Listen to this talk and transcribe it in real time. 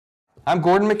I'm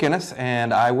Gordon McInnes,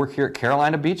 and I work here at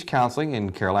Carolina Beach Counseling in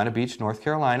Carolina Beach, North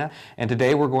Carolina. And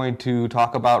today we're going to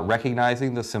talk about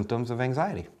recognizing the symptoms of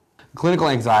anxiety. Clinical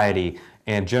anxiety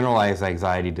and generalized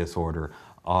anxiety disorder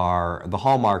the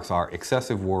hallmarks are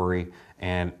excessive worry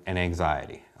and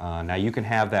anxiety. Now you can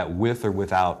have that with or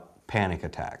without panic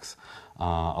attacks.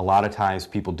 A lot of times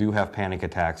people do have panic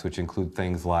attacks, which include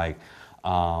things like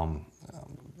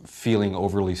feeling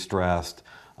overly stressed,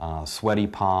 sweaty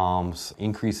palms,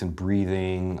 increase in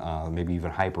breathing, maybe even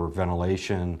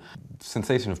hyperventilation,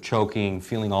 sensation of choking,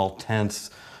 feeling all tense,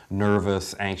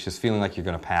 nervous, anxious, feeling like you're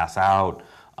going to pass out.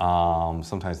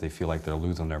 Sometimes they feel like they're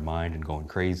losing their mind and going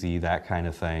crazy, that kind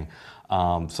of thing.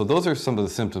 So those are some of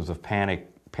the symptoms of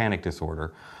panic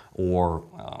disorder or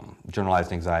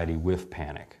generalized anxiety with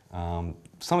panic.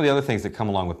 Some of the other things that come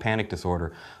along with panic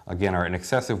disorder, again, are an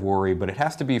excessive worry, but it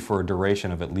has to be for a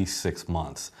duration of at least 6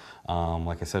 months.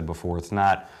 Like I said before, it's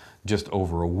not just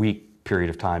over a week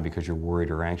period of time because you're worried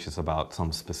or anxious about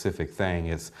some specific thing.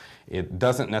 It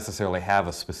doesn't necessarily have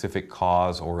a specific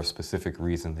cause or a specific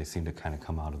reason. They seem to kind of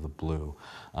come out of the blue.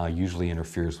 Usually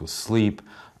interferes with sleep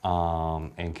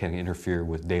and can interfere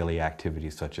with daily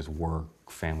activities such as work,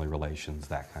 family relations,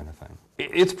 that kind of thing.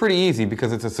 It's pretty easy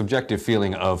because it's a subjective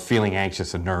feeling of feeling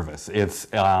anxious and nervous.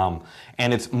 And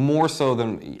it's more so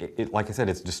than, like I said,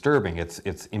 it's disturbing. It's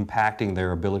impacting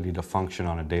their ability to function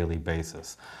on a daily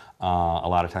basis. A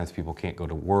lot of times people can't go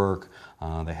to work,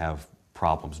 they have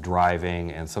problems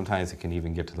driving, and sometimes it can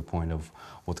even get to the point of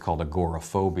what's called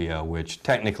agoraphobia, which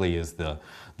technically is the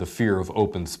fear of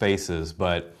open spaces,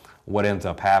 but what ends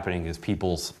up happening is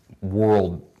people's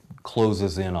world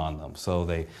closes in on them, so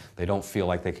they don't feel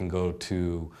like they can go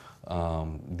to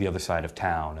the other side of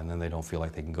town, and then they don't feel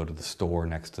like they can go to the store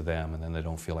next to them, and then they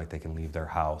don't feel like they can leave their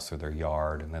house or their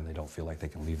yard, and then they don't feel like they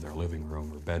can leave their living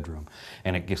room or bedroom,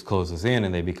 and it just closes in,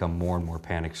 and they become more and more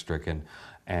panic-stricken,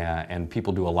 and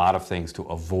people do a lot of things to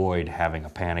avoid having a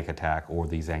panic attack or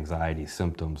these anxiety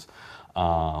symptoms,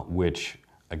 which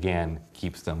again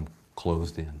keeps them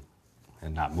closed in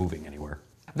and not moving anywhere.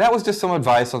 That was just some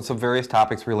advice on some various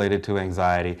topics related to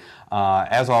anxiety.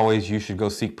 As always, you should go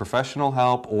seek professional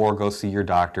help or go see your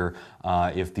doctor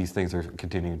if these things are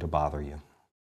continuing to bother you.